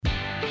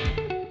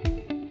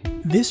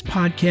This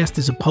podcast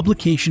is a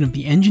publication of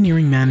the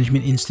Engineering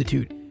Management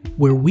Institute,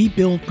 where we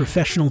build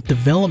professional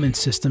development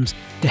systems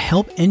to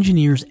help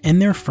engineers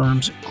and their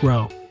firms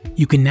grow.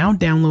 You can now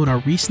download our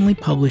recently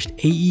published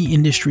AE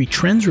Industry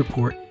Trends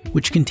Report,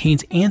 which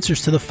contains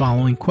answers to the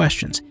following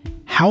questions.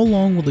 How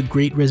long will the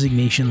Great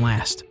Resignation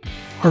last?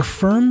 Are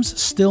firms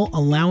still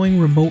allowing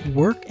remote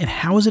work, and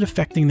how is it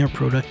affecting their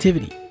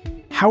productivity?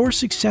 How are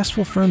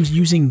successful firms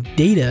using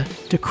data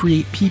to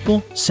create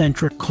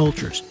people-centric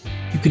cultures?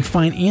 You can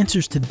find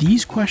answers to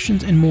these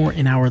questions and more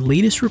in our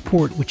latest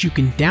report, which you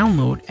can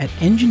download at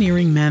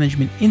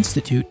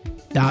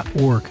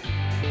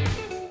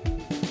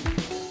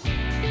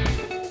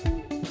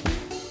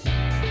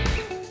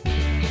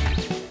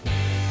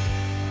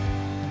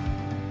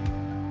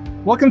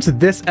Welcome to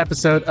this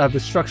episode of the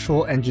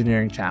Structural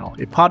Engineering Channel,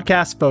 a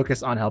podcast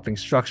focused on helping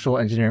structural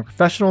engineering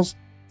professionals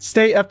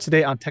stay up to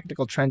date on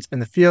technical trends in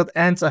the field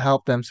and to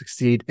help them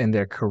succeed in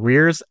their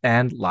careers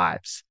and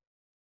lives.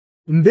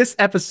 In this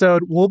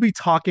episode, we'll be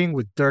talking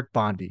with Dirk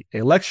Bondy,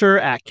 a lecturer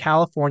at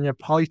California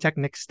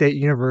Polytechnic State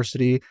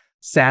University,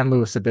 San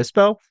Luis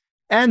Obispo,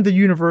 and the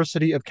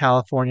University of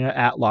California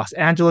at Los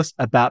Angeles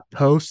about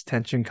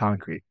post-tension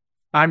concrete.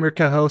 I'm your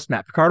co-host,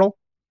 Matt Picardal.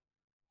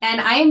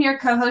 And I am your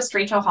co-host,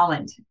 Rachel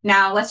Holland.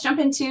 Now let's jump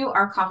into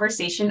our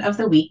conversation of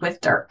the week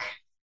with Dirk.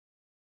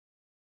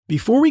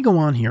 Before we go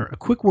on here, a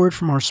quick word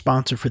from our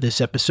sponsor for this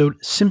episode,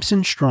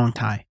 Simpson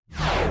Strong-Tie.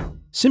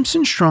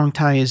 Simpson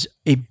Strong-Tie is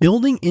a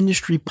building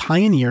industry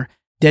pioneer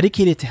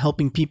dedicated to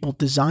helping people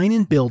design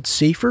and build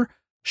safer,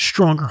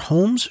 stronger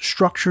homes,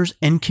 structures,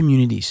 and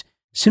communities.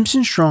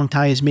 Simpson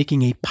Strong-Tie is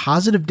making a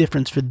positive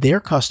difference for their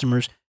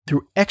customers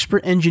through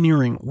expert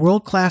engineering,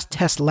 world-class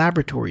test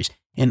laboratories,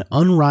 and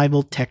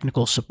unrivaled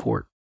technical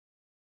support.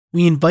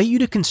 We invite you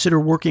to consider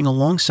working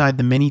alongside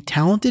the many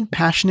talented,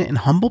 passionate, and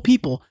humble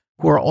people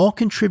who are all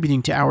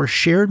contributing to our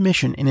shared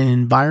mission in an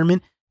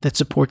environment that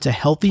supports a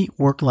healthy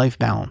work-life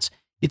balance.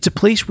 It's a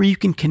place where you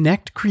can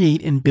connect,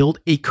 create, and build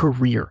a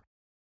career.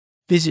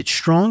 Visit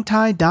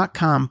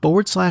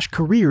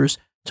strongtie.com/careers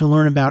to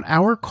learn about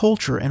our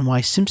culture and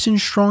why Simpson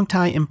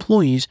Strong-Tie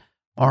employees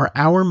are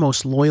our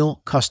most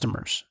loyal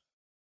customers.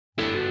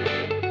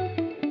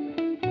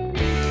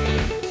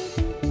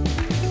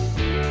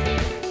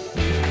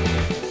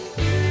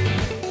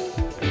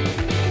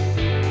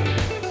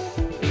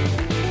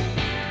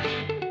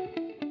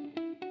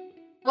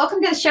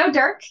 Welcome to the show,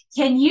 Dirk.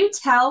 Can you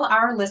tell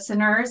our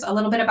listeners a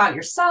little bit about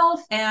yourself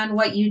and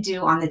what you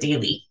do on the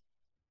daily?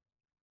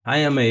 I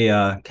am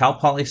a Cal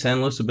Poly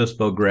San Luis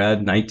Obispo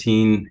grad,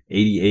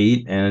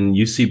 1988, and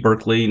UC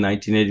Berkeley,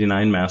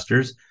 1989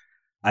 master's.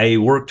 I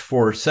worked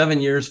for 7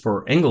 years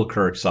for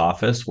Engelkirk's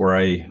office, where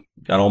I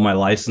got all my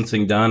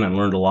licensing done and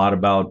learned a lot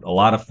about a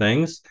lot of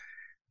things.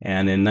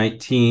 And in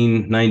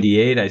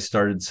 1998, I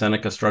started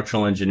Seneca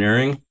Structural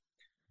Engineering.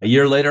 A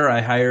year later,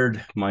 I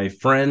hired my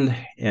friend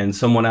and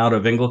someone out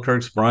of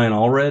Engelkirk's, Brian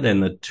Allred,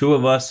 and the two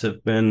of us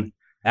have been,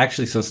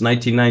 actually since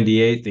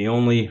 1998, the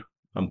only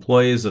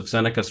employees of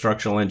Seneca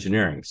Structural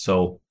Engineering.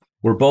 So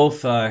we're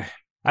both, I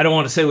don't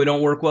want to say we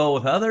don't work well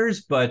with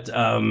others, but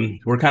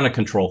we're kind of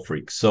control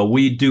freaks. So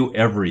we do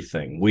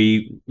everything.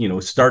 We,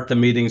 start the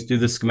meetings, do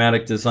the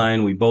schematic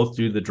design. We both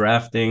do the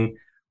drafting,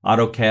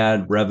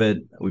 AutoCAD,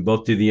 Revit. We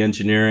both do the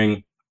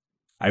engineering.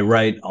 I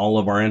write all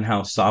of our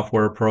in-house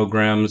software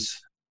programs.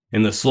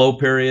 In the slow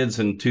periods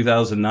in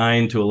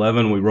 2009 to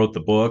 11, we wrote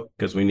the book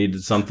because we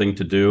needed something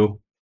to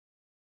do.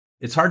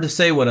 It's hard to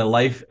say what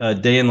a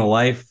day in the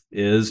life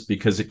is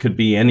because it could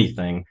be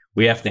anything.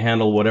 We have to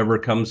handle whatever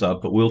comes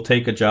up, but we'll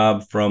take a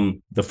job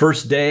from the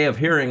first day of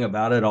hearing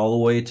about it all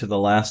the way to the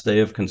last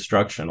day of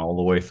construction, all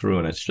the way through.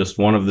 And it's just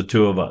one of the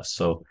two of us.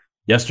 So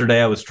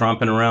yesterday I was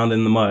tromping around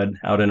in the mud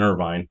out in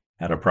Irvine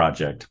at a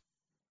project.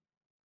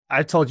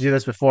 I told you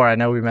this before. I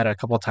know we met a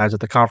couple of times at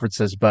the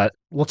conferences, but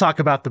we'll talk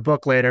about the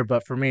book later.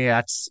 But for me,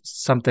 that's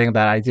something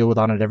that I deal with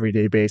on an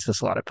everyday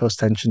basis, a lot of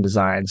post-tension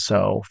design.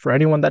 So for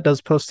anyone that does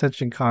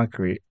post-tension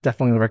concrete,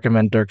 definitely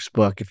recommend Dirk's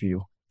book if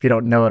you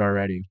don't know it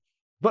already.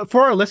 But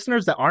for our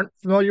listeners that aren't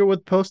familiar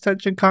with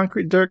post-tension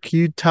concrete, Dirk, can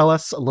you tell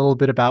us a little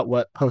bit about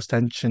what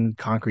post-tension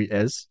concrete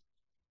is?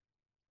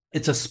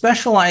 It's a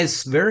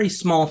specialized, very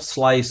small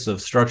slice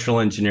of structural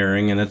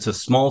engineering, and it's a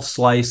small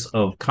slice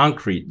of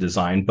concrete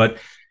design, but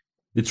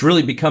it's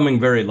really becoming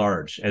very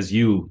large, as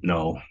you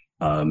know,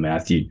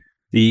 Matthew.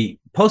 The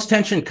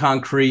post-tension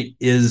concrete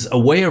is a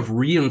way of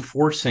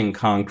reinforcing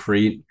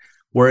concrete,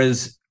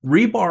 whereas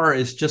rebar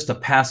is just a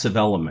passive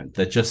element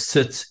that just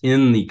sits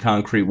in the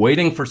concrete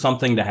waiting for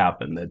something to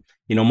happen that,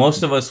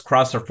 most of us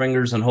cross our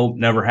fingers and hope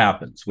never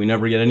happens. We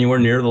never get anywhere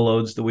near the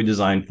loads that we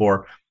designed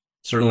for,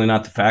 certainly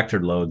not the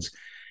factored loads.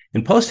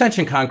 In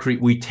post-tension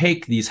concrete, we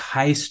take these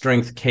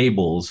high-strength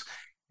cables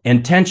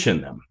and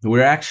tension them.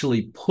 We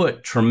actually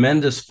put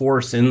tremendous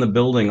force in the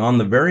building on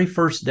the very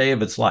first day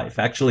of its life,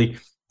 actually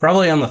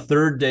probably on the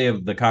third day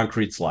of the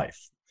concrete's life.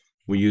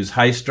 We use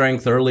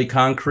high-strength early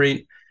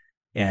concrete,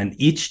 and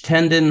each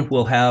tendon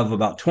will have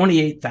about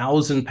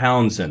 28,000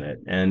 pounds in it,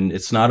 and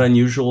it's not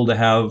unusual to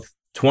have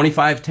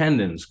 25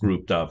 tendons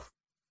grouped up.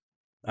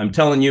 I'm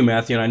telling you,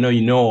 Matthew, and I know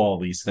you know all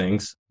these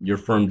things. Your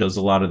firm does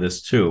a lot of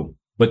this too.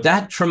 But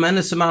that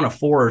tremendous amount of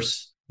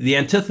force, the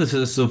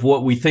antithesis of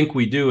what we think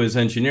we do as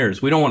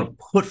engineers, we don't want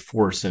to put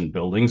force in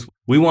buildings.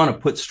 We want to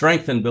put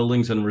strength in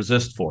buildings and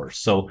resist force.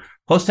 So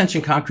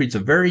post-tension concrete's a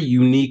very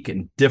unique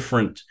and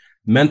different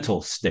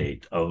mental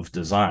state of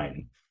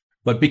design.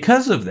 But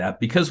because of that,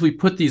 because we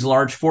put these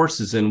large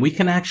forces in, we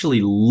can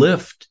actually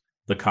lift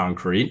the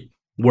concrete,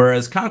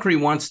 whereas concrete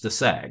wants to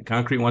sag.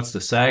 Concrete wants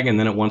to sag, and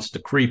then it wants to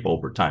creep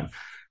over time.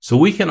 So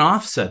we can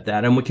offset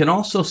that, and we can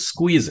also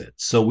squeeze it.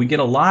 So we get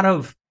a lot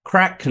of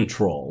crack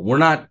control. We're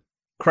not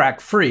crack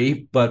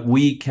free, but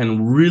we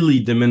can really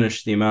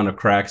diminish the amount of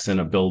cracks in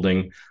a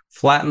building,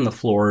 flatten the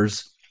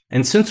floors.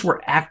 And since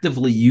we're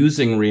actively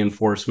using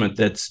reinforcement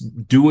that's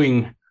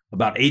doing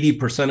about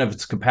 80% of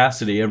its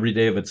capacity every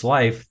day of its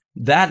life,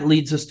 that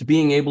leads us to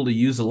being able to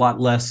use a lot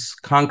less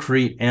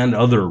concrete and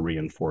other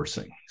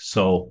reinforcing.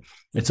 So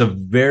it's a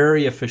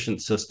very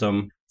efficient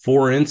system.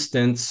 For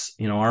instance,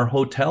 our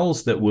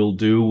hotels that we'll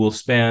do will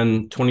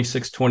span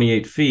 26,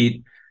 28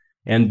 feet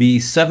and be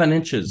 7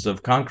 inches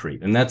of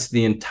concrete. And that's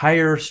the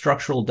entire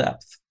structural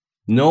depth.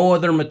 No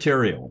other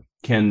material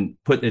can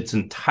put its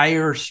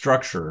entire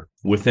structure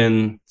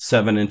within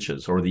 7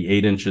 inches or the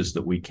 8 inches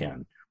that we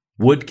can.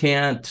 Wood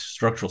can't,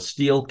 structural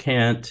steel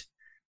can't.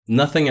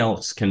 Nothing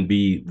else can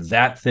be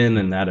that thin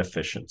and that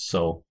efficient.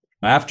 So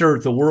after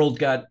the world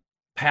got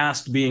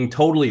past being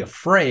totally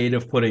afraid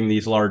of putting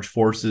these large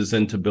forces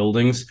into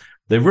buildings,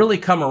 they've really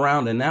come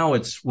around, and now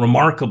it's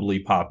remarkably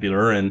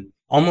popular, and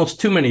almost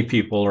too many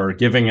people are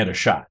giving it a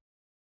shot.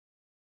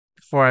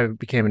 Before I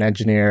became an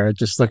engineer,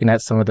 just looking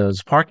at some of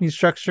those parking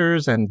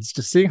structures and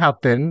just seeing how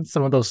thin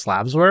some of those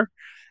slabs were,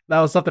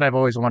 that was something I've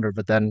always wondered.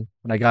 But then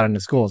when I got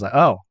into school, I was like,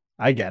 oh,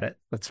 I get it.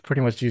 That's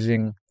pretty much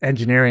using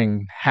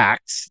engineering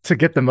hacks to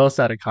get the most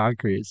out of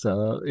concrete.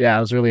 So yeah,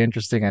 it was really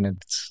interesting, and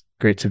it's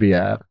great to be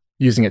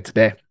using it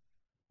today.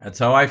 That's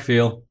how I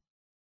feel.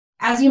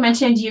 As you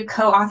mentioned, you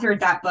co-authored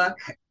that book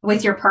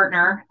with your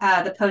partner,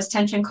 The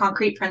Post-Tension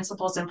Concrete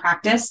Principles in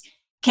Practice.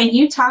 Can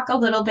you talk a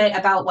little bit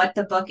about what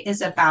the book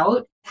is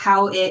about,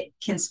 how it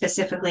can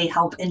specifically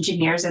help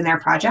engineers in their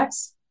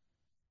projects?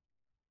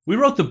 We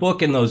wrote the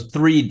book in those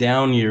 3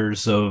 down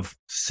years of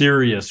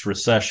serious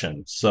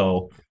recession.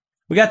 So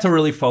we got to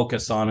really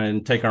focus on it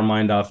and take our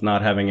mind off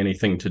not having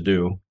anything to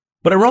do.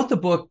 But I wrote the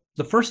book.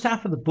 The first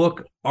half of the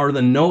book are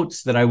the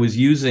notes that I was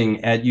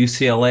using at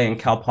UCLA and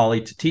Cal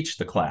Poly to teach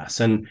the class.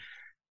 And,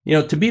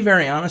 to be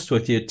very honest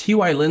with you,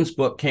 T.Y. Lin's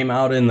book came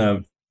out in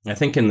the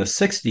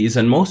 60s.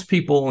 And most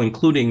people,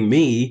 including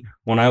me,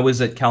 when I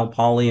was at Cal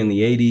Poly in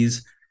the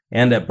 80s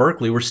and at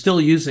Berkeley, were still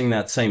using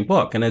that same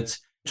book. And it's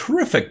a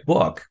terrific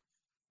book.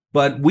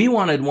 But we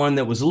wanted one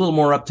that was a little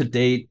more up to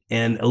date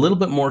and a little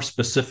bit more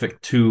specific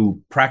to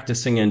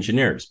practicing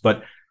engineers.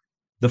 But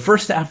the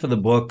first half of the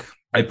book,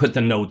 I put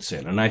the notes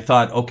in, and I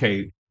thought,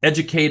 okay,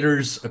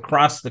 educators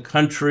across the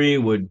country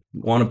would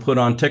want to put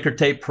on ticker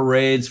tape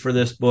parades for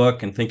this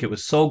book and think it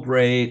was so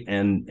great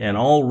and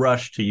all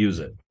rush to use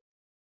it.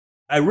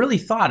 I really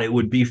thought it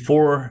would be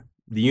for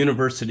the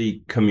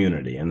university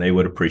community and they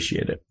would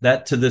appreciate it.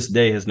 That to this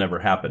day has never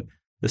happened.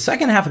 The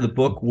second half of the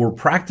book were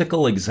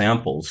practical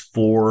examples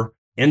for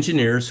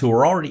engineers who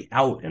were already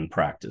out in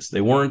practice.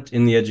 They weren't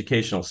in the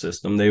educational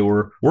system. They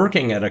were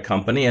working at a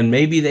company, and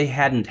maybe they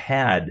hadn't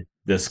had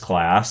this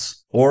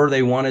class, or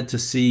they wanted to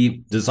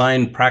see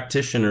design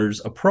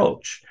practitioners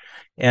approach.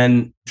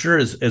 And sure,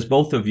 as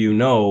both of you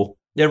know,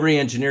 every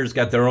engineer's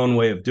got their own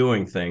way of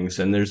doing things,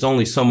 and there's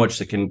only so much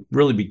that can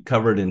really be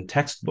covered in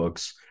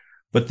textbooks.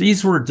 But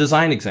these were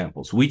design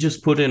examples. We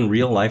just put in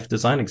real life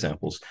design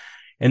examples.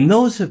 And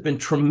those have been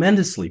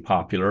tremendously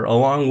popular,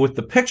 along with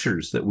the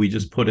pictures that we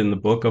just put in the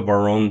book of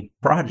our own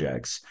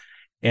projects.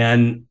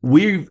 And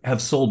we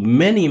have sold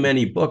many,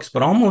 many books,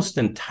 but almost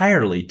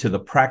entirely to the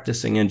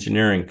practicing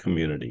engineering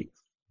community.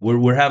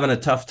 We're having a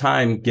tough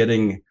time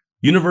getting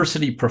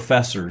university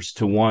professors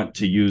to want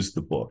to use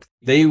the book.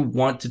 They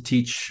want to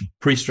teach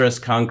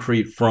pre-stressed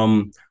concrete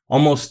from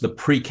almost the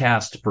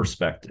precast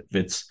perspective.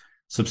 It's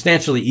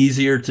substantially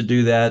easier to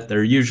do that.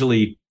 They're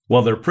usually,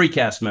 they're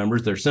precast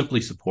members. They're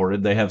simply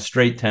supported. They have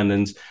straight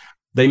tendons.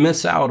 They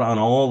miss out on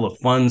all the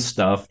fun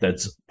stuff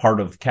that's part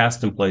of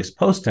cast-in-place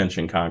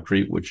post-tension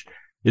concrete, which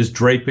is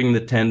draping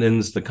the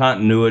tendons, the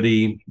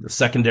continuity, the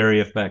secondary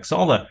effects,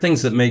 all the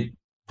things that make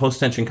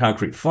post-tension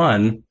concrete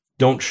fun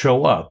don't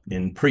show up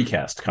in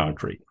precast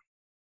concrete.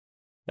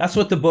 That's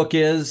what the book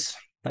is.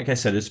 Like I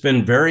said, it's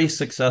been very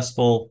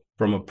successful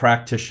from a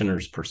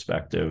practitioner's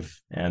perspective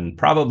and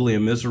probably a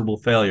miserable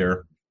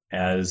failure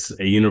as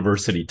a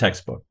university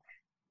textbook.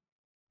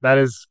 That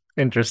is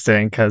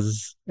interesting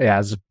because,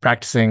 as a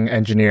practicing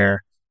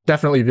engineer,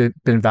 definitely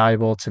been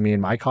valuable to me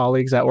and my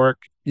colleagues at work.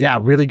 Yeah,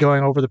 really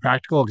going over the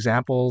practical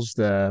examples,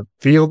 the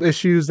field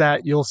issues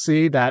that you'll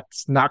see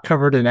that's not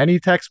covered in any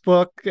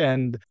textbook,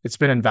 and it's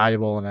been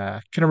invaluable,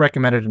 and couldn't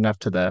recommend it enough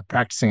to the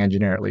practicing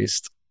engineer at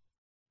least.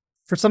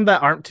 For some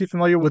that aren't too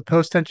familiar with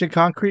post-tension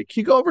concrete,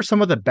 can you go over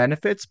some of the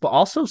benefits, but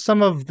also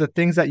some of the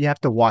things that you have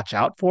to watch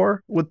out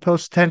for with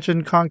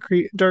post-tension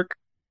concrete, Dirk?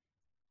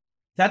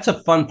 That's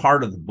a fun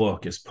part of the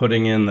book, is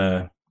putting in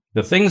the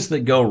things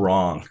that go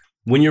wrong.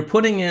 When you're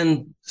putting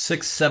in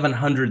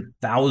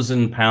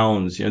 700,000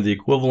 pounds, the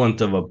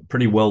equivalent of a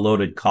pretty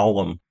well-loaded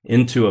column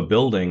into a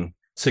building,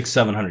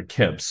 700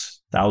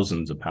 kips,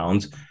 thousands of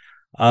pounds,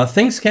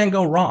 things can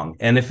go wrong.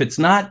 And if it's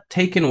not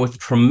taken with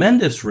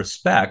tremendous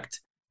respect,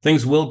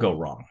 things will go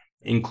wrong,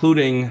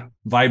 including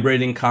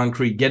vibrating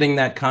concrete, getting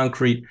that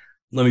concrete.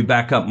 Let me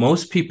back up.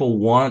 Most people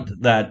want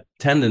that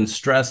tendon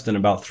stressed in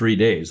about 3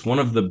 days. One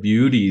of the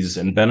beauties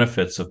and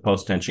benefits of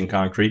post-tension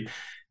concrete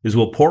is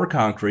we'll pour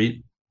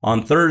concrete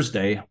on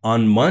Thursday.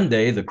 On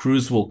Monday, the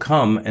crews will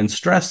come and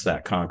stress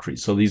that concrete.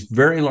 So these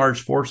very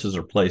large forces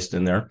are placed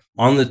in there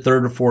on the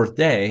third or fourth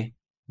day.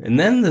 And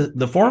then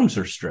the forms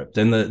are stripped,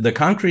 and the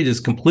concrete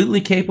is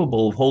completely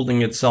capable of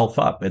holding itself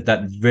up at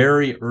that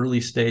very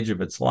early stage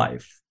of its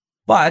life.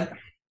 But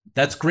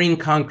that's green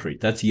concrete.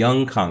 That's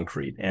young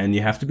concrete. And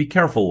you have to be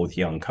careful with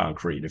young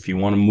concrete if you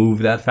want to move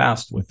that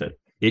fast with it.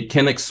 It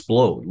can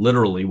explode,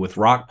 literally, with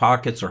rock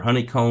pockets or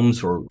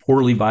honeycombs or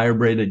poorly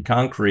vibrated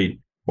concrete,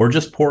 or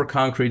just poor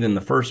concrete in the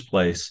first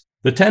place.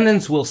 The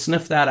tendons will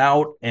sniff that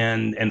out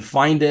and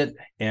find it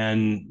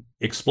and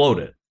explode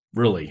it,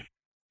 really.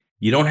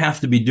 You don't have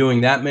to be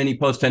doing that many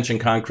post-tension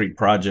concrete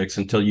projects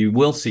until you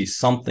will see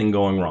something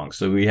going wrong.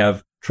 So we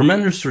have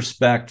tremendous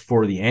respect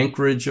for the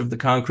anchorage of the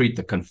concrete,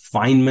 the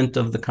confinement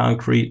of the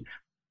concrete.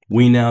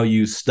 We now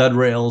use stud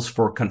rails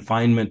for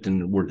confinement,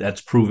 and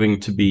that's proving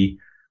to be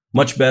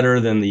much better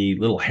than the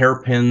little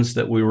hairpins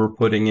that we were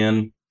putting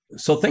in.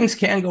 So things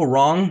can go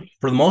wrong.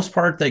 For the most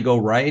part, they go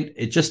right.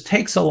 It just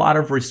takes a lot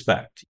of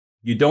respect.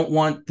 You don't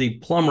want the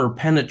plumber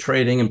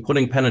penetrating and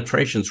putting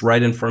penetrations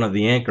right in front of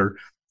the anchor.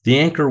 The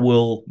anchor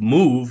will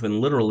move and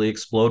literally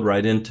explode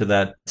right into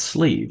that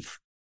sleeve.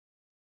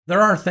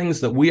 There are things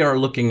that we are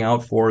looking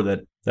out for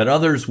that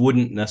others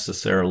wouldn't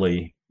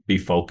necessarily be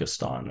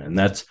focused on. And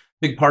that's a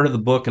big part of the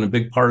book and a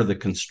big part of the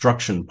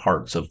construction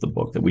parts of the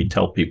book that we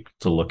tell people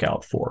to look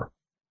out for.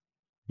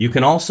 You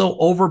can also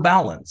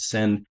overbalance.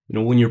 And,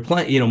 when you're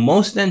playing,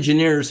 most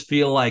engineers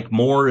feel like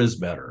more is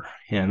better.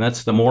 And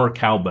that's the more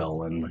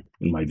cowbell in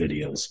my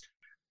videos.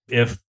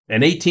 If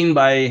an 18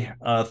 by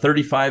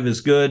 35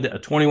 is good, a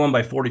 21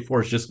 by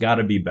 44 has just got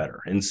to be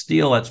better. In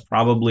steel, that's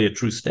probably a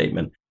true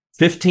statement.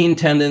 15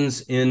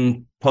 tendons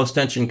in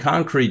post-tension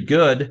concrete,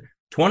 good.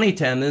 20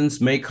 tendons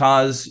may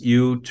cause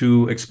you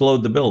to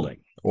explode the building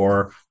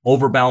or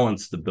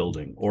overbalance the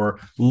building or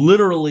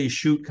literally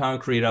shoot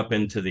concrete up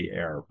into the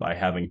air by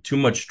having too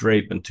much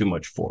drape and too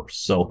much force.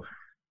 So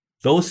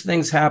those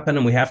things happen,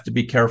 and we have to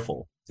be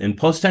careful. In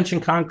post-tension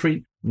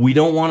concrete, we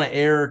don't want to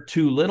err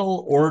too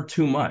little or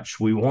too much.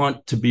 We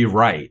want to be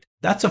right.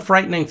 That's a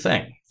frightening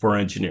thing for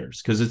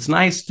engineers, because it's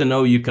nice to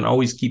know you can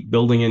always keep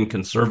building in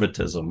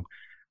conservatism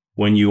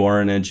when you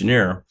are an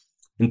engineer.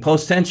 In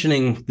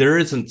post-tensioning, there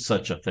isn't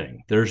such a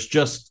thing. There's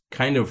just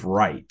kind of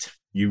right.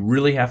 You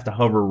really have to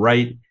hover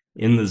right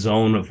in the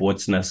zone of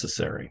what's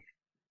necessary.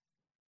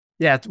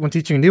 Yeah, when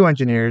teaching new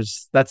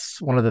engineers,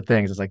 that's one of the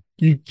things. It's like,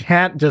 you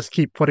can't just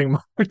keep putting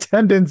more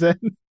tendons in.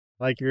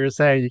 Like you were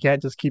saying, you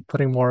can't just keep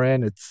putting more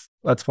in.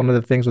 That's one of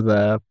the things with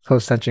the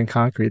post-tension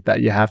concrete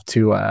that you have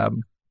to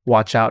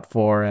watch out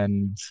for.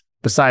 And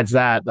besides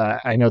that,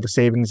 I know the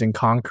savings in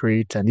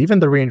concrete and even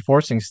the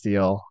reinforcing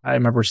steel. I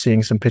remember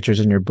seeing some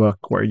pictures in your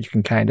book where you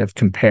can kind of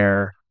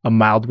compare a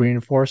mild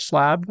reinforced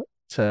slab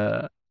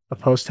to a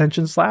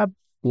post-tension slab.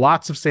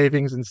 Lots of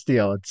savings in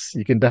steel.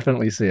 You can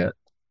definitely see it.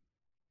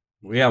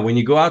 Yeah, when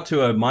you go out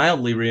to a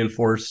mildly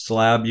reinforced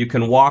slab, you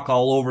can walk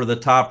all over the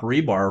top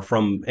rebar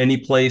from any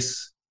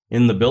place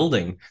in the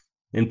building.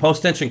 In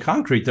post-tension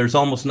concrete, there's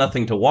almost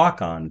nothing to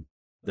walk on.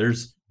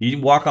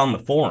 You walk on the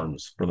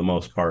forms for the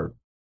most part.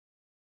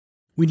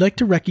 We'd like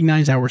to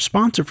recognize our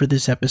sponsor for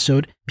this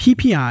episode,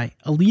 PPI,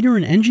 a leader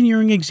in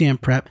engineering exam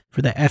prep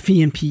for the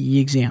FE and PE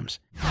exams.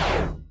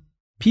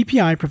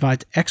 PPI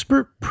provides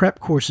expert prep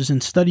courses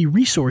and study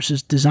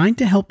resources designed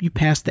to help you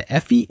pass the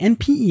FE and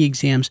PE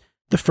exams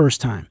the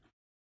first time.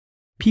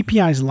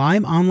 PPI's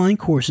live online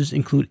courses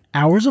include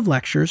hours of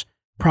lectures,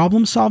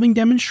 problem-solving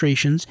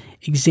demonstrations,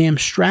 exam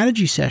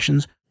strategy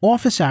sessions,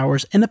 office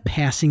hours, and a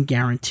passing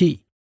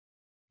guarantee.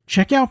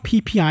 Check out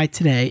PPI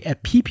today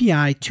at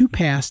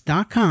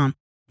ppi2pass.com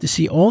to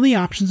see all the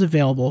options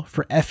available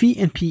for FE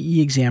and PE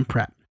exam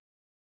prep.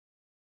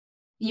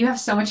 You have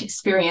so much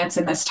experience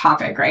in this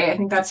topic, right? I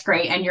think that's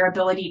great. And your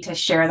ability to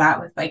share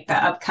that with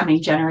the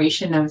upcoming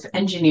generation of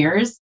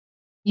engineers.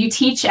 You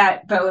teach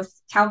at both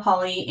Cal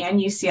Poly and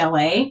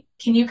UCLA.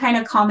 Can you kind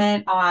of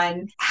comment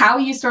on how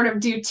you sort of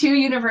do two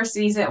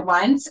universities at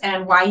once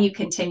and why you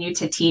continue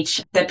to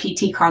teach the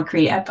PT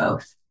concrete at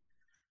both?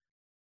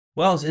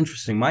 Well, it's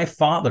interesting. My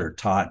father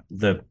taught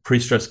the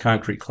pre-stressed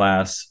concrete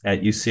class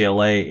at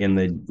UCLA in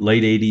the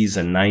late 80s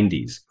and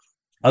 90s.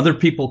 Other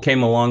people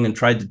came along and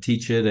tried to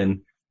teach it,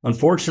 and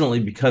unfortunately,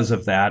 because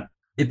of that,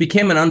 it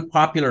became an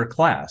unpopular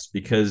class,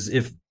 because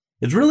if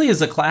it really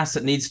is a class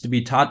that needs to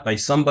be taught by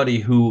somebody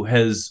who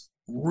has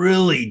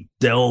really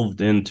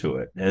delved into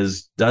it,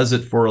 does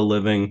it for a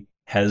living,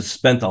 has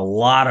spent a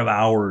lot of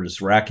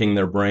hours racking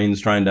their brains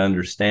trying to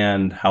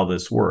understand how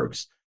this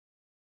works.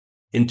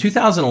 In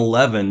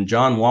 2011,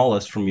 John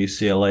Wallace from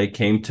UCLA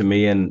came to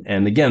me, and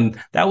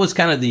again, that was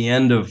kind of the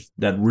end of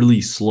that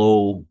really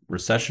slow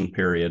recession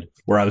period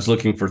where I was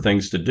looking for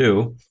things to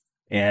do.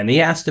 And he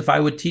asked if I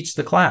would teach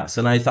the class.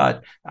 And I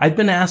thought, I'd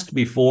been asked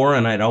before,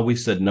 and I'd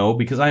always said no,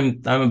 because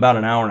I'm about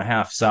an hour and a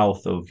half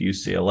south of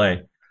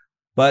UCLA.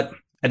 But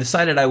I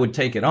decided I would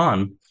take it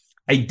on.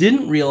 I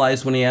didn't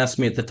realize when he asked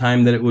me at the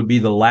time that it would be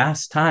the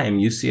last time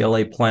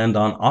UCLA planned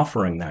on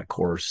offering that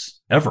course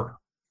ever.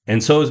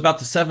 And so it was about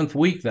the 7th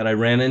week that I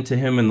ran into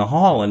him in the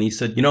hall, and he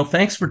said,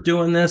 thanks for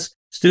doing this.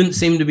 Students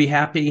seem to be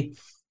happy.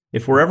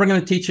 If we're ever going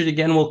to teach it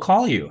again, we'll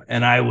call you.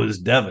 And I was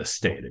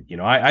devastated.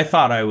 I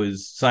thought I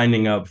was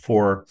signing up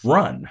for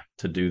Run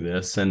to do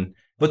this.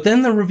 But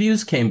then the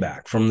reviews came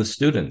back from the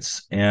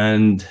students,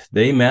 and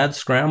they mad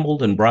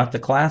scrambled and brought the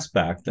class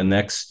back the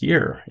next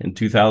year in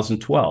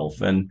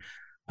 2012. And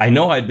I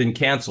know I'd been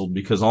canceled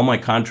because all my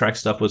contract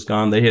stuff was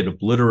gone. They had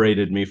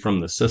obliterated me from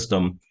the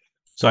system.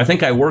 So I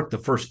think I worked the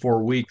first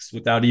 4 weeks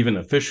without even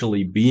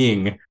officially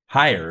being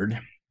hired.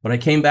 But I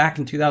came back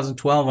in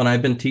 2012, and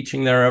I've been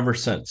teaching there ever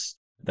since.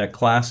 That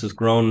class has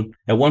grown.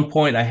 At one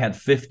point, I had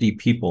 50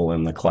 people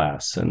in the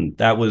class, and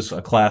that was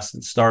a class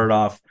that started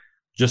off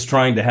just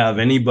trying to have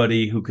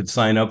anybody who could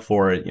sign up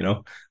for it.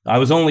 I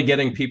was only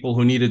getting people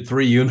who needed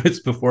 3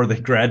 units before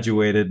they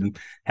graduated and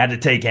had to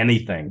take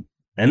anything.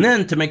 And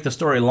then to make the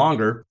story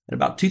longer, in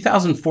about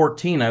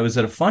 2014, I was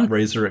at a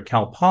fundraiser at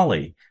Cal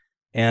Poly,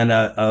 and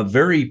a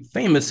very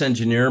famous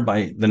engineer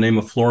by the name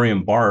of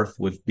Florian Barth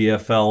with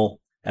BFL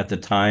at the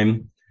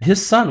time,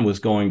 his son was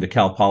going to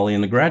Cal Poly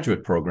in the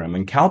graduate program,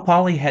 and Cal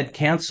Poly had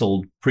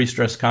canceled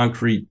pre-stressed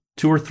concrete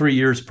 2 or 3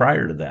 years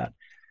prior to that.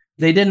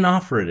 They didn't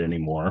offer it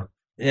anymore.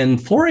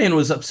 And Florian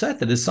was upset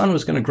that his son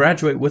was going to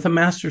graduate with a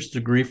master's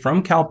degree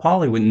from Cal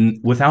Poly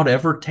without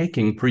ever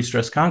taking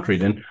pre-stressed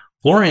concrete. And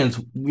Florian,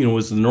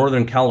 was the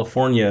Northern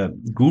California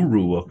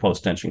guru of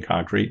post-tension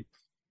concrete.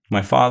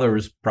 My father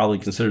was probably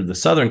considered the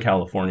Southern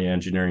California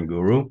engineering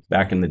guru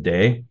back in the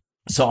day.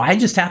 So I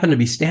just happened to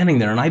be standing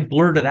there, and I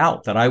blurted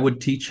out that I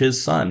would teach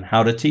his son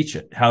how to teach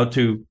it, how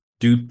to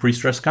do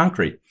pre-stressed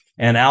concrete.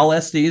 And Al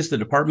Estes, the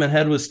department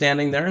head, was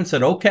standing there and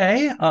said,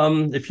 okay,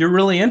 if you're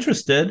really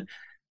interested.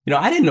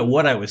 I didn't know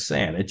what I was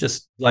saying. It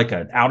just like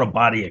an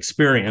out-of-body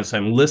experience.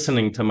 I'm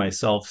listening to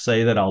myself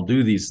say that I'll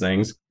do these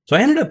things. So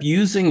I ended up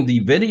using the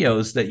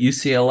videos that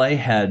UCLA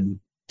had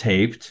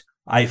taped.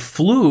 I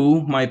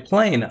flew my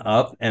plane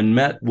up and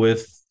met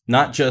with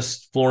not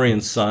just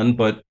Florian's son,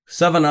 but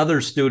 7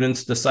 other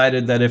students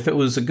decided that if it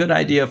was a good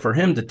idea for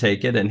him to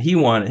take it, and he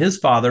wanted his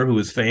father, who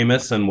was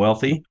famous and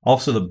wealthy,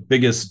 also the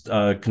biggest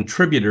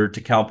contributor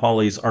to Cal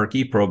Poly's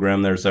ARC-E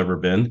program there's ever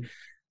been,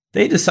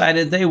 they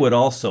decided they would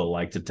also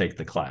like to take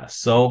the class.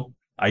 So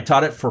I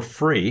taught it for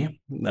free.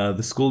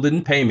 The school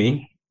didn't pay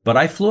me, but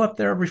I flew up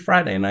there every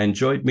Friday, and I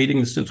enjoyed meeting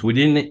the students. We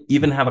didn't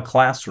even have a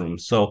classroom.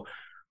 So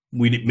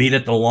we'd meet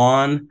at the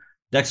lawn,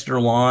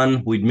 Dexter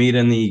Lawn. We'd meet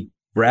in the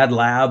Brad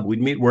Lab.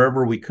 We'd meet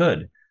wherever we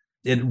could.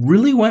 It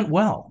really went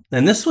well.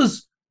 And this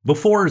was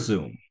before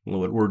Zoom,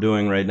 what we're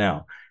doing right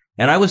now.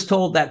 And I was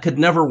told that could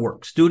never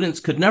work. Students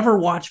could never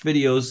watch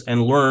videos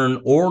and learn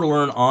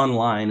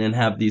online and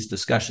have these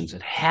discussions.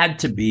 It had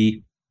to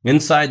be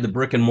inside the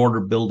brick and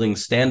mortar building,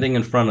 standing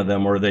in front of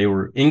them, or they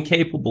were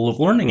incapable of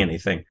learning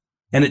anything.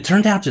 And it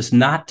turned out just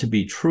not to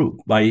be true.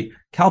 My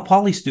Cal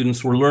Poly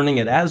students were learning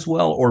it as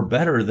well or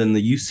better than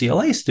the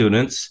UCLA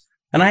students.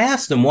 And I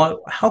asked them,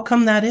 how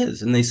come that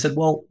is? And they said,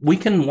 well, we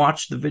can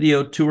watch the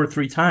video 2 or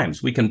 3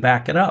 times. We can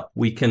back it up.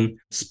 We can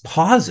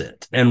pause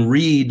it and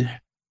read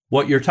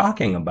what you're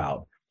talking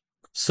about.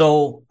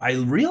 So I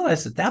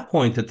realized at that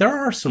point that there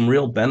are some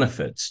real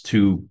benefits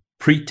to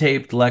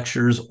pre-taped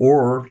lectures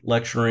or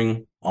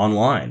lecturing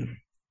online.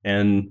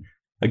 And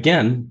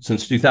again,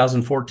 since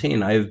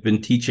 2014, I've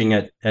been teaching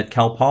at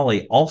Cal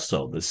Poly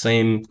also, the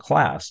same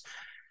class.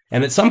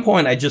 And at some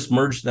point, I just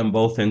merged them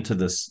both into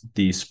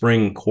the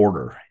spring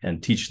quarter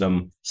and teach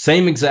them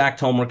same exact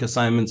homework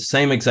assignments,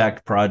 same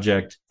exact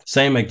project,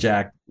 same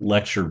exact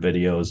lecture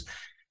videos.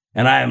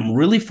 And I am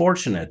really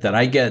fortunate that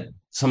I get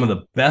some of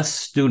the best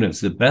students,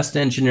 the best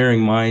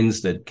engineering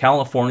minds that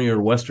California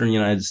or Western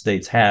United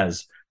States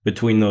has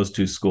between those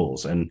 2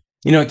 schools. And,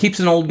 it keeps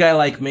an old guy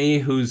like me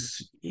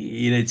who's,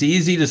 it's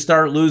easy to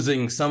start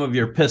losing some of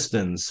your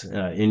pistons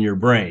in your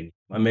brain.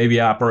 I may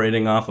be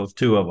operating off of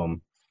 2 of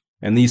them.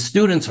 And these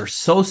students are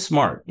so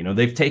smart.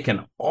 They've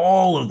taken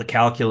all of the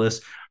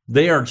calculus.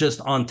 They are just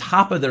on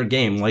top of their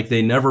game like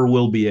they never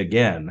will be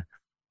again.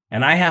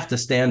 And I have to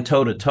stand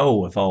toe to toe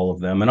with all of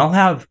them. And I'll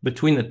have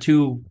between the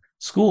 2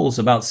 schools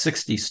about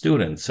 60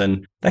 students.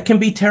 And that can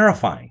be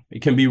terrifying.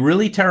 It can be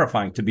really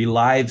terrifying to be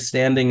live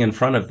standing in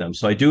front of them.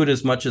 So I do it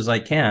as much as I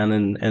can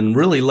and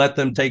really let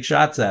them take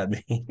shots at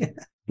me.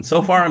 And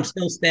so far, I'm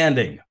still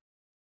standing.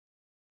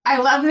 I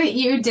love that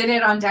you did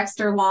it on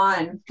Dexter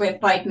Lawn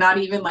with not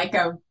even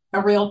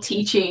a real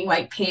teaching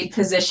paid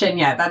position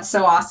yet. That's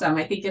so awesome.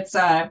 I think it's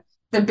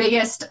the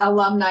biggest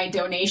alumni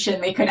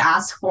donation they could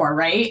ask for,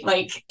 right?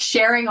 Like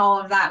sharing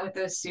all of that with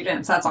those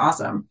students. That's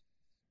awesome.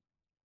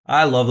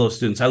 I love those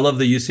students. I love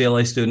the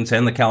UCLA students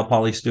and the Cal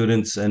Poly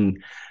students.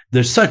 And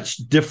there's such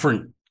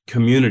different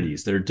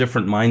communities. There are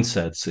different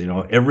mindsets.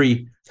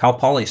 Every Cal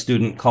Poly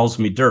student calls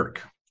me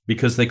Dirk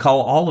because they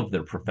call all of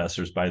their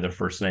professors by their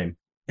first name.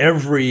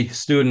 Every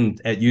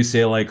student at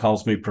UCLA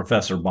calls me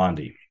Professor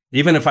Bondi.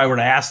 Even if I were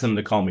to ask them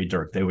to call me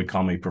Dirk, they would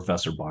call me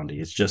Professor Bondi.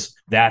 It's just,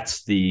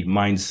 that's the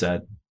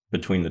mindset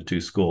between the two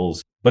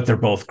schools, but they're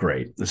both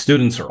great. The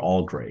students are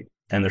all great,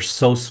 and they're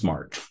so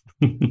smart.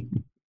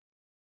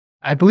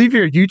 I believe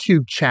your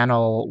YouTube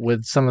channel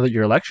with some of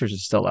your lectures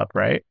is still up,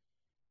 right?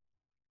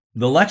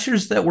 The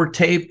lectures that were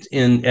taped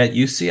at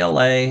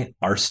UCLA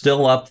are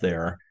still up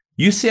there.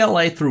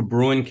 UCLA through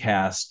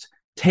Bruincast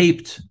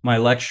taped my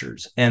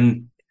lectures,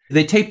 and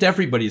they taped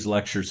everybody's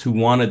lectures who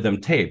wanted them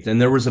taped. And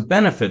there was a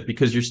benefit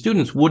because your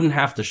students wouldn't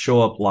have to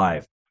show up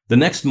live. The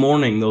next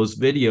morning, those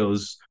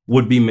videos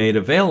would be made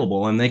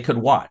available and they could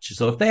watch.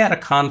 So if they had a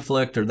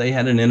conflict or they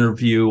had an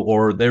interview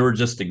or they were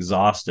just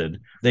exhausted,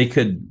 they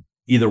could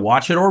either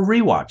watch it or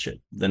rewatch it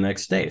the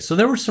next day. So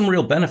there were some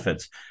real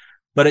benefits.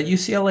 But at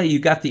UCLA, you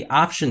got the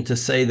option to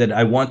say that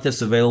I want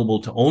this available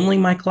to only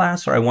my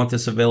class or I want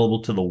this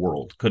available to the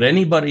world. Could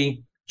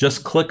anybody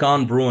just click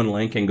on Bruin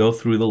Link and go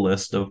through the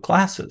list of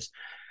classes?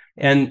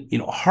 And,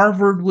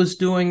 Harvard was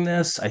doing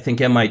this. I think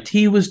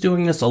MIT was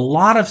doing this. A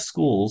lot of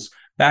schools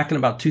back in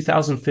about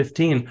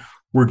 2015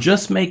 were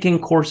just making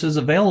courses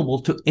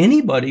available to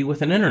anybody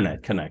with an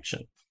internet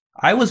connection.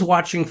 I was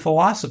watching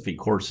philosophy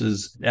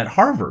courses at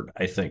Harvard,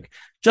 I think,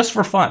 just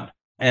for fun.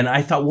 And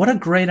I thought, what a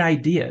great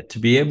idea to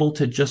be able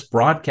to just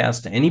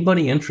broadcast to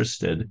anybody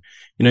interested.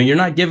 You're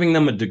not giving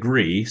them a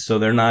degree, so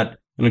they're not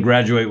going to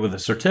graduate with a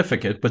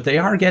certificate, but they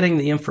are getting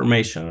the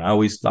information. I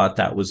always thought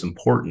that was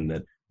important,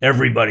 that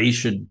everybody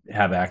should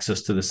have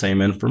access to the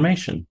same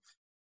information.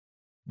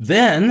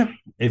 Then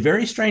a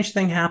very strange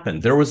thing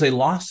happened. There was a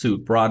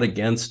lawsuit brought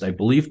against, I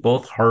believe,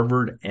 both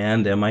Harvard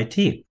and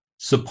MIT,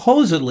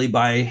 supposedly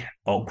by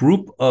a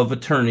group of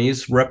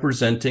attorneys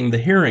representing the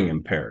hearing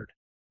impaired.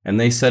 And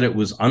they said it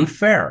was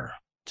unfair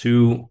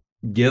to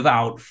give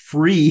out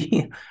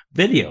free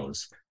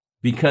videos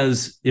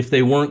because if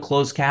they weren't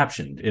closed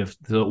captioned, if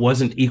it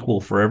wasn't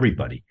equal for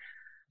everybody.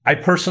 I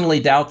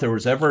personally doubt there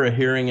was ever a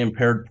hearing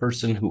impaired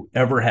person who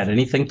ever had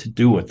anything to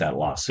do with that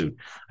lawsuit.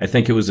 I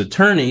think it was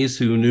attorneys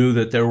who knew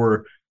that there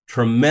were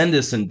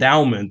tremendous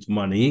endowment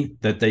money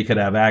that they could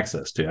have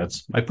access to.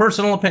 That's my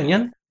personal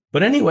opinion.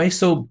 But anyway,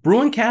 so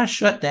Bruincast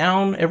shut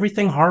down.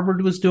 Everything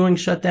Harvard was doing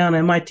shut down.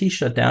 MIT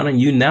shut down. And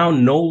you now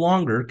no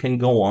longer can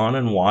go on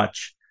and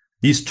watch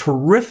these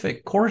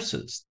terrific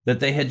courses that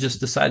they had just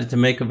decided to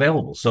make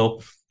available. So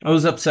I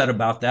was upset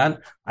about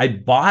that. I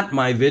bought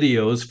my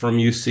videos from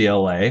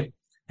UCLA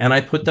and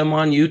I put them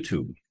on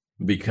YouTube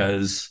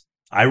because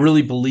I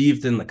really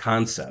believed in the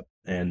concept.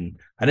 And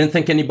I didn't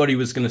think anybody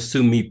was going to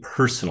sue me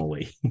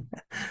personally.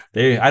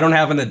 I don't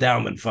have an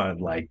endowment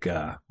fund like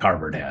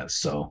Harvard has.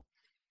 So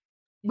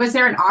was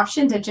there an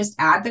option to just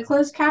add the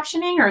closed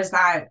captioning, or is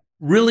that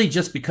really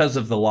just because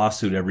of the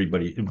lawsuit?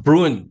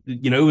 Bruin,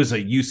 it was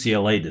a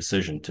UCLA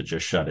decision to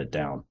just shut it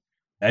down.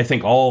 I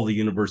think all the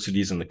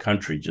universities in the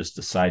country just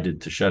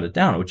decided to shut it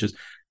down, which is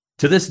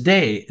to this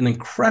day an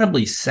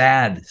incredibly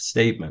sad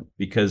statement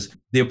because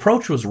the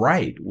approach was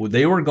right.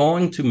 They were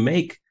going to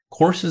make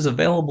courses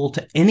available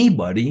to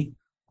anybody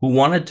who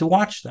wanted to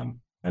watch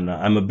them. And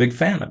I'm a big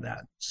fan of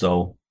that.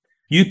 So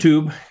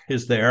YouTube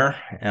is there,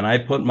 and I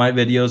put my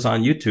videos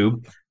on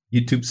YouTube.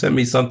 YouTube sent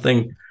me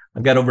something.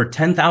 I've got over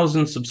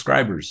 10,000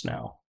 subscribers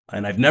now,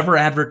 and I've never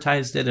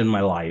advertised it in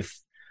my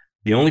life.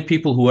 The only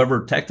people who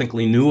ever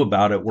technically knew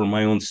about it were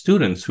my own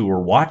students who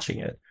were watching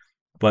it,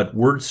 but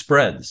word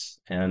spreads,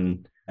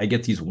 and I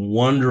get these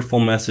wonderful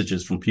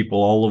messages from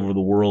people all over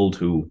the world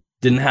who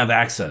didn't have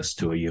access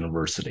to a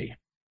university,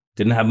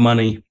 didn't have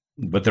money,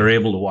 but they're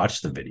able to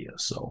watch the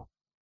videos. So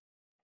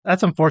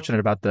that's unfortunate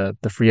about the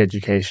free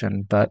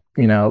education, but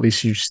at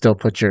least you still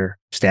put your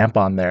stamp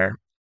on there.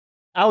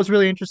 I was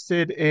really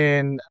interested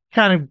in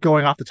kind of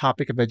going off the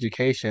topic of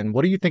education.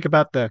 What do you think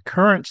about the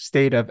current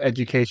state of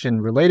education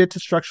related to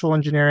structural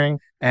engineering?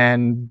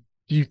 And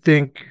do you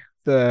think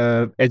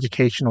the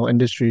educational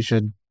industry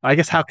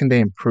how can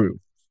they improve?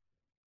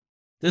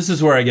 This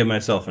is where I get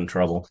myself in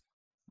trouble.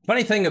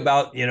 Funny thing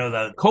about,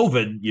 the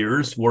COVID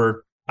years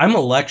were I'm a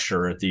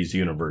lecturer at these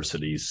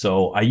universities,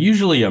 so I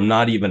usually am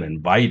not even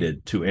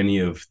invited to any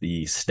of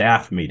the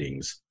staff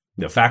meetings,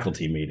 the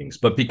faculty meetings.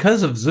 But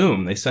because of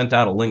Zoom, they sent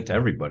out a link to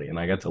everybody, and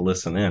I got to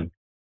listen in.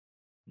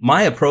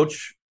 My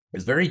approach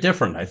is very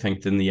different, I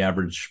think, than the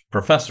average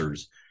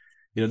professors.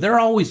 They're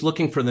always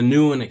looking for the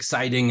new and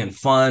exciting and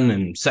fun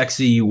and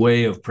sexy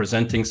way of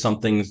presenting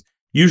something,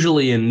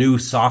 usually in new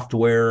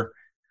software.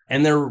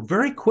 And they're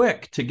very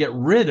quick to get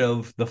rid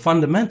of the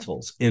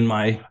fundamentals, in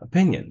my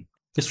opinion.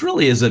 This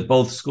really is at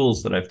both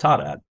schools that I've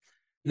taught at.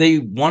 They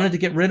wanted to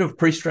get rid of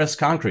pre-stressed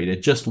concrete.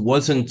 It just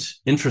wasn't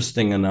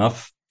interesting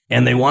enough.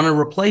 And they want to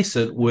replace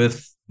it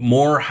with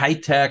more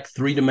high-tech,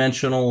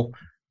 three-dimensional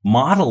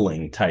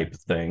modeling type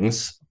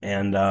things.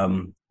 And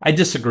I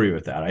disagree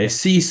with that. I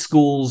see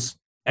schools,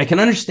 I can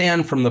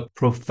understand from the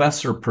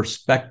professor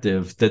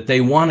perspective that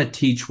they want to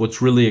teach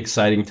what's really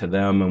exciting to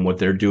them and what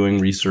they're doing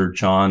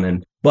research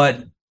on.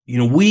 But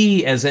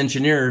we as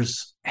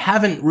engineers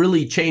haven't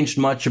really changed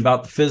much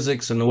about the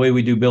physics and the way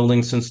we do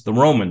buildings since the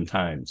Roman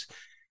times.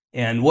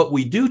 And what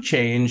we do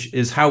change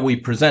is how we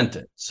present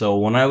it. So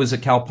when I was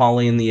at Cal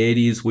Poly in the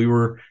 80s, we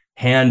were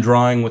hand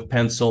drawing with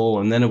pencil,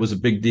 and then it was a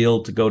big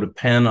deal to go to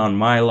pen on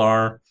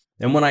Mylar.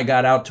 And when I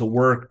got out to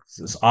work,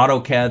 this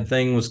AutoCAD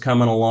thing was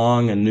coming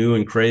along and new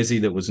and crazy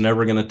that was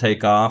never going to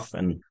take off.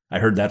 And I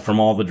heard that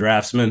from all the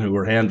draftsmen who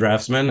were hand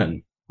draftsmen. And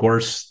of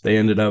course, they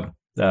ended up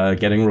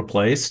getting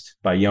replaced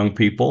by young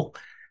people.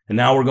 And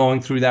now we're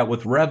going through that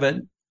with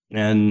Revit.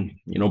 And,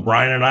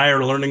 Brian and I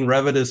are learning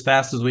Revit as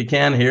fast as we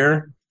can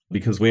here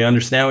because we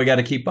understand we got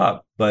to keep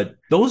up. But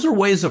those are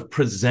ways of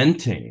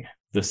presenting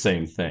the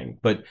same thing.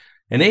 But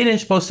an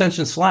 8-inch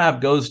post-tension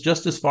slab goes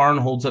just as far and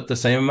holds up the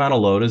same amount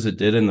of load as it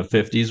did in the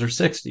 50s or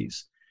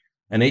 60s.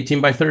 An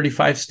 18 by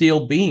 35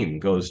 steel beam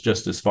goes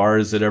just as far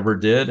as it ever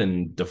did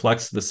and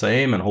deflects the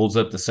same and holds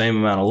up the same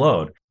amount of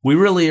load. We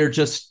really are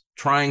just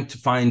trying to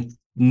find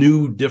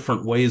new,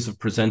 different ways of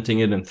presenting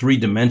it in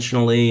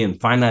three-dimensionally and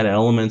finite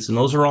elements. And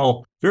those are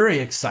all very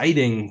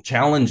exciting,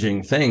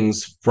 challenging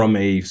things from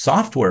a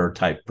software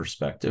type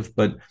perspective.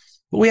 But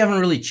we haven't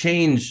really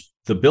changed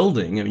the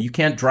building. You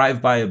can't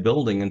drive by a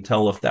building and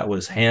tell if that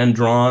was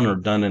hand-drawn or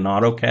done in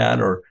AutoCAD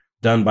or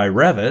done by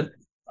Revit.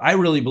 I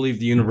really believe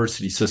the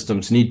university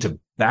systems need to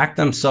back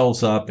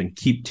themselves up and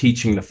keep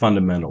teaching the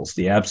fundamentals,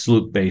 the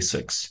absolute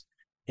basics,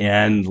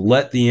 and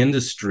let the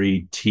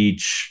industry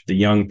teach the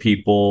young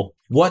people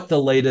what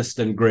the latest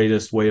and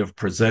greatest way of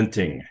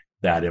presenting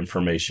that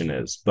information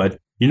is. But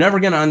you're never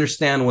going to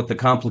understand what the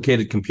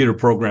complicated computer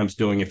program's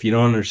doing if you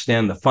don't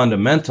understand the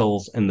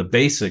fundamentals and the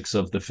basics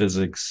of the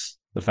physics,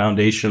 the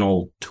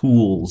foundational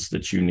tools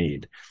that you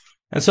need.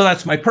 And so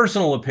that's my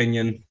personal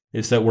opinion,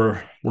 is that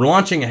we're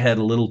launching ahead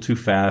a little too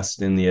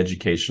fast in the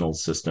educational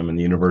system and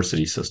the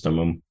university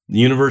system. The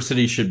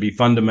university should be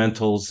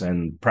fundamentals,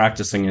 and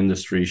practicing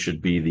industry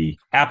should be the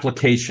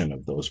application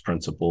of those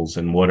principles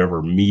in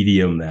whatever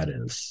medium that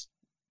is.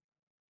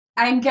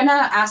 I'm going to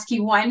ask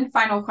you one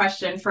final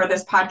question for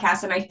this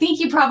podcast, and I think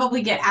you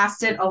probably get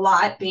asked it a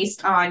lot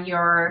based on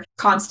your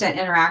constant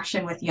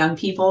interaction with young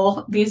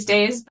people these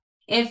days.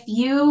 If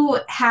you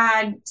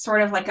had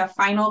sort of like a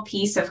final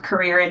piece of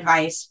career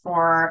advice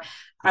for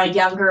a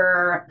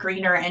younger,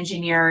 greener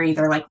engineer,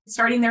 either like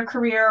starting their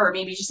career or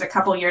maybe just a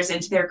couple years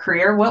into their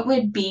career, what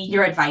would be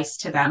your advice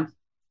to them?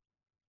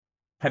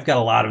 I've got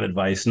a lot of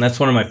advice, and that's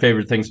one of my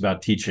favorite things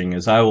about teaching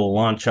is I will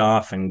launch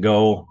off and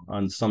go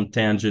on some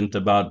tangent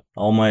about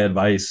all my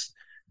advice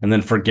and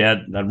then forget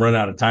I'd run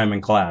out of time in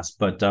class.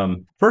 But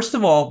first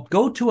of all,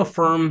 go to a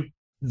firm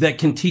that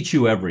can teach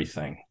you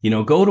everything.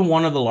 Go to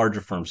one of the larger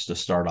firms to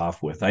start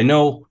off with. I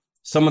know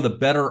some of the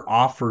better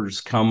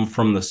offers come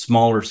from the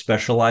smaller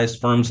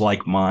specialized firms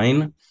like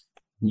mine.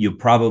 You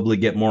probably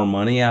get more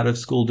money out of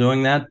school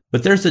doing that,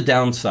 but there's a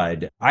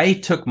downside. I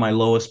took my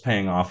lowest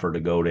paying offer to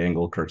go to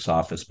Engelkirk's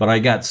office, but I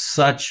got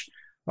such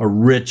a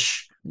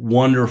rich,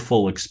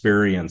 wonderful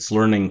experience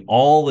learning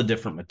all the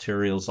different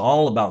materials,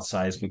 all about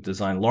seismic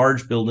design,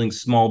 large buildings,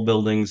 small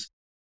buildings.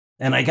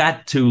 And I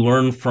got to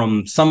learn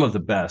from some of the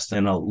best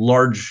and a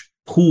large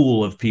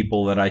pool of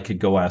people that I could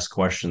go ask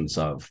questions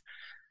of.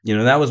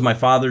 That was my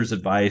father's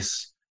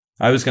advice.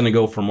 I was going to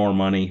go for more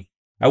money.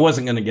 I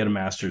wasn't going to get a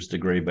master's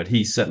degree, but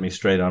he set me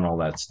straight on all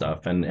that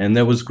stuff. And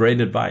that was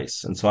great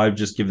advice. And so I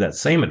just give that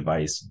same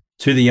advice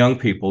to the young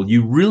people.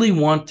 You really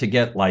want to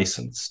get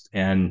licensed.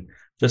 And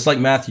just like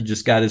Matthew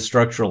just got his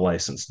structural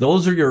license,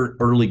 those are your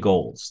early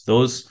goals.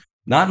 Those,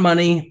 not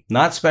money,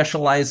 not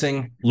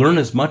specializing. Learn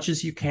as much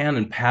as you can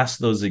and pass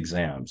those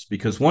exams.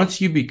 Because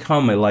once you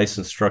become a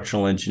licensed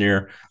structural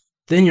engineer,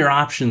 then your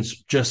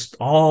options, just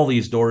all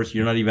these doors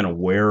you're not even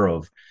aware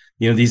of,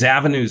 these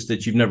avenues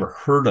that you've never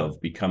heard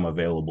of become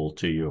available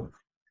to you.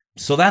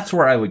 So that's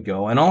where I would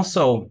go. And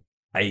also,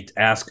 I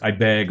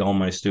beg all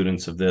my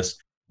students of this,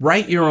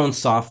 write your own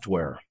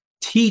software.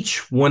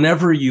 Teach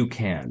whenever you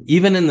can,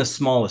 even in the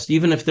smallest,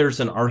 even if there's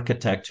an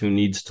architect who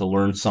needs to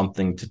learn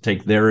something to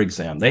take their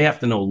exam. They have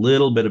to know a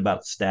little bit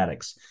about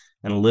statics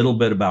and a little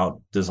bit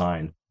about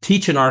design.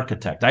 Teach an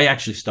architect. I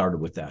actually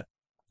started with that.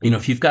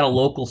 If you've got a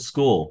local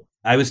school,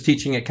 I was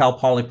teaching at Cal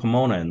Poly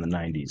Pomona in the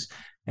 90s.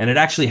 And it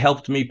actually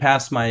helped me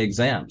pass my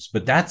exams.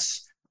 But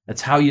that's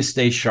how you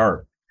stay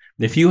sharp.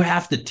 If you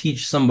have to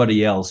teach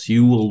somebody else,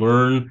 you will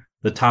learn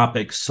the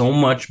topic so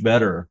much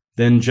better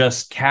than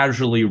just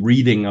casually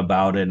reading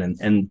about it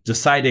and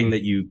deciding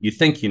that you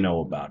think you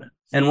know about it.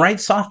 And write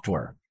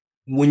software.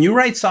 When you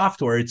write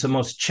software, it's the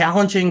most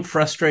challenging,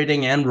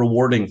 frustrating, and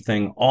rewarding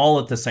thing all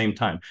at the same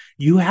time.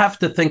 You have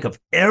to think of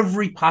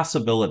every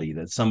possibility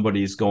that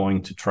somebody's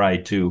going to try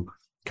to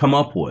come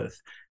up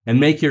with and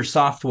make your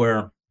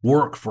software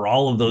work for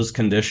all of those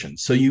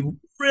conditions. So you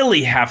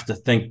really have to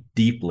think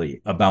deeply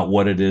about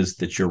what it is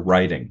that you're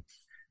writing.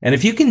 And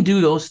if you can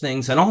do those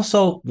things, and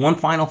also one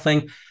final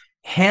thing,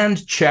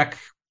 hand check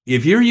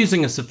If you're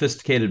using a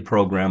sophisticated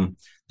program,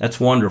 that's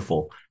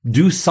wonderful.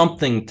 Do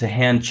something to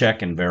hand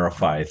check and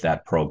verify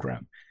that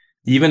program.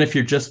 Even if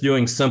you're just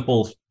doing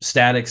simple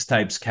statics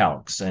types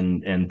calcs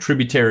and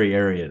tributary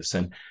areas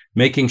and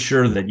making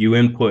sure that you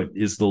input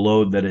is the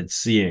load that it's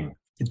seeing.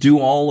 Do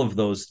all of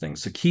those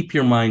things. So keep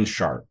your mind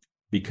sharp,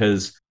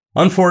 because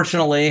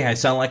unfortunately, I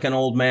sound like an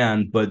old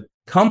man, but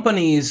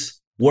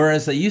companies,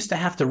 whereas they used to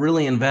have to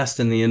really invest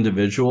in the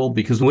individual,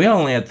 because we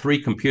only had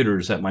 3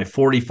 computers at my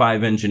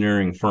 45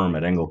 engineering firm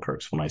at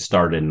Engelkerk's when I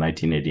started in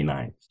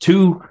 1989,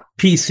 2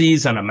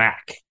 PCs and a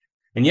Mac.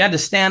 And you had to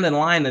stand in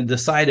line and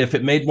decide if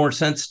it made more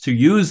sense to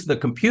use the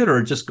computer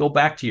or just go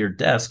back to your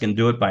desk and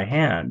do it by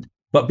hand.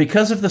 But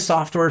because of the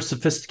software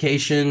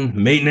sophistication,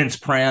 maintenance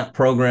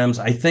programs,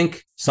 I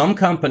think some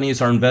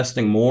companies are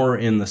investing more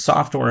in the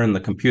software and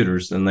the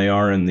computers than they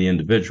are in the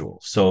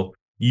individual. So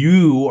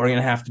you are going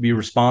to have to be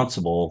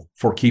responsible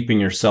for keeping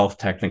yourself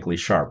technically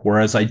sharp.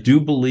 Whereas I do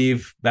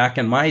believe back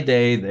in my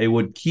day, they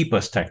would keep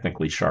us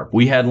technically sharp.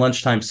 We had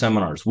lunchtime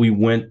seminars. We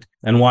went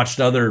and watched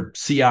other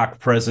SEOC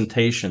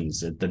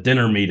presentations at the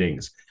dinner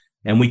meetings,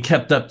 and we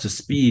kept up to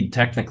speed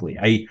technically.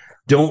 I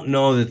don't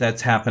know that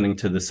that's happening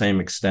to the same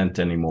extent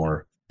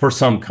anymore for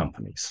some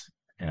companies.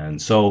 And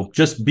so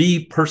just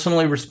be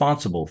personally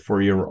responsible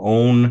for your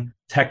own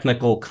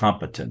technical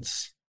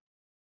competence.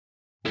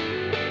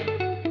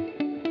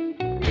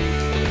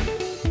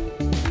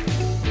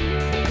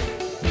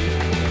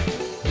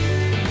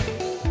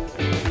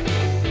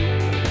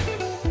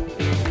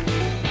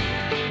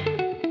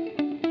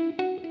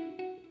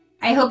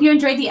 I hope you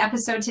enjoyed the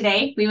episode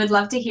today. We would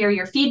love to hear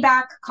your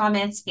feedback,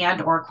 comments,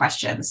 and or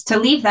questions. To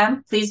leave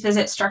them, please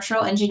visit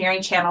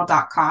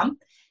structuralengineeringchannel.com.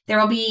 There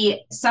will be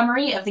a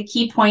summary of the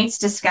key points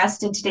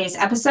discussed in today's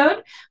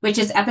episode, which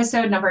is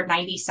episode number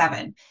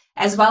 97,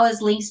 as well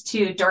as links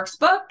to Dirk's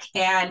book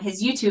and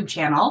his YouTube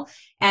channel,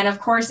 and of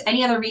course,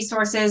 any other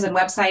resources and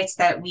websites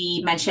that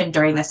we mentioned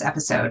during this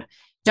episode.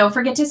 Don't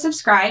forget to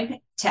subscribe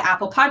to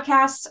Apple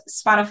Podcasts,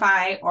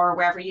 Spotify, or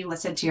wherever you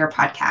listen to your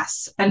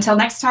podcasts. Until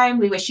next time,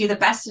 we wish you the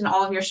best in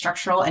all of your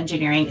structural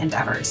engineering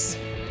endeavors.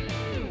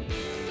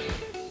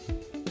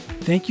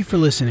 Thank you for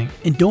listening,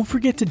 and don't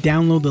forget to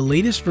download the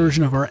latest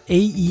version of our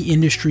AE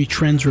Industry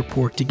Trends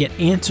Report to get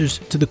answers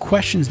to the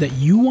questions that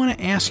you want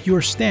to ask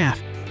your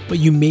staff, but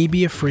you may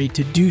be afraid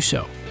to do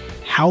so.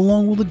 How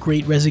long will the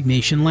Great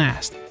Resignation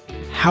last?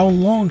 How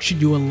long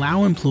should you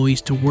allow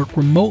employees to work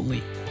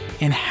remotely?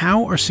 And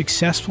how are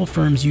successful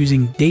firms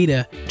using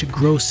data to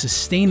grow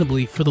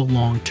sustainably for the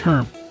long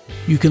term?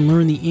 You can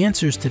learn the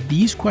answers to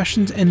these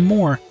questions and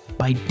more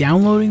by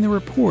downloading the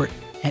report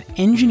at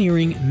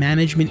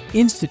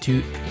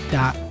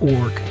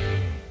engineeringmanagementinstitute.org.